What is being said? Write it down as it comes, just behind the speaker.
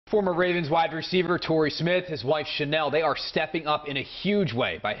Former Ravens wide receiver Torrey Smith, his wife Chanel, they are stepping up in a huge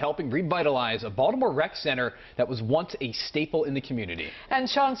way by helping revitalize a Baltimore rec center that was once a staple in the community. And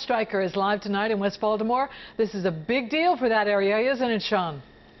Sean Stryker is live tonight in West Baltimore. This is a big deal for that area, isn't it, Sean?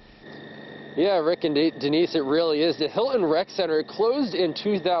 Yeah, Rick and Denise, it really is. The Hilton Rec Center closed in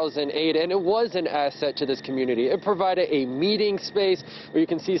 2008, and it was an asset to this community. It provided a meeting space where you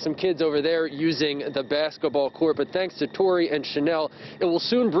can see some kids over there using the basketball court. But thanks to Torrey and Chanel, it will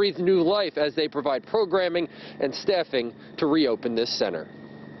soon breathe new life as they provide programming and staffing to reopen this center.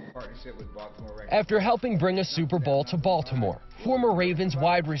 After helping bring a Super Bowl to Baltimore, former Ravens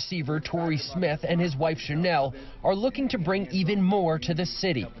wide receiver Torrey Smith and his wife Chanel are looking to bring even more to the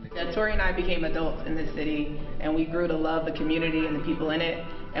city. Torrey and I became adults in this city, and we grew to love the community and the people in it,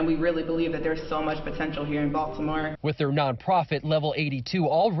 and we really believe that there's so much potential here in Baltimore. With their nonprofit Level 82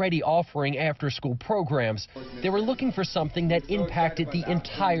 already offering after-school programs, they were looking for something that impacted the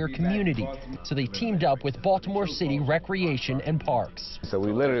entire community, so they teamed up with Baltimore City Recreation and Parks. So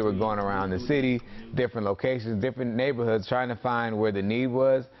we literally were going around the city, different locations, different neighborhoods, trying to find where the need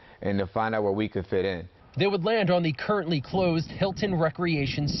was and to find out where we could fit in. They would land on the currently closed Hilton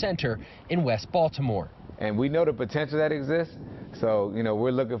Recreation Center in West Baltimore. And we know the potential that exists, so,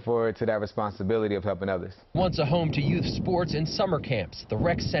 we're looking forward to that responsibility of helping others. Once a home to youth sports and summer camps, the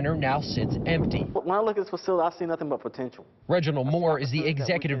rec center now sits empty. When I look at this facility, I see nothing but potential. Reginald Moore is the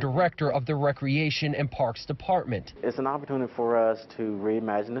executive director of the Recreation and Parks Department. It's an opportunity for us to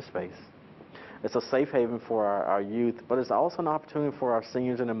reimagine the space. It's a safe haven for our youth, but it's also an opportunity for our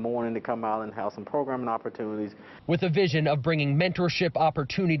seniors in the morning to come out and have some programming opportunities. With a vision of bringing mentorship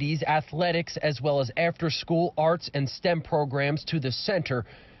opportunities, athletics, as well as after-school arts and STEM programs to the center,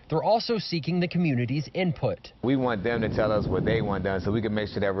 they're also seeking the community's input. We want them to tell us what they want done so we can make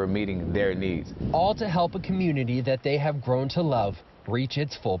sure that we're meeting their needs. All to help a community that they have grown to love reach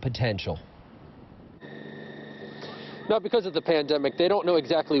its full potential. Now, because of the pandemic, they don't know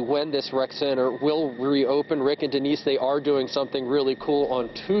exactly when this rec center will reopen. Rick and Denise, they are doing something really cool on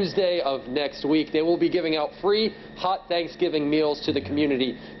Tuesday of next week. They will be giving out free hot Thanksgiving meals to the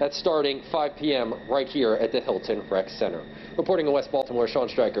community. That's starting 5 p.m. right here at the Hilton Rec Center. Reporting in West Baltimore, Sean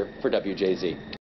Stryker for WJZ.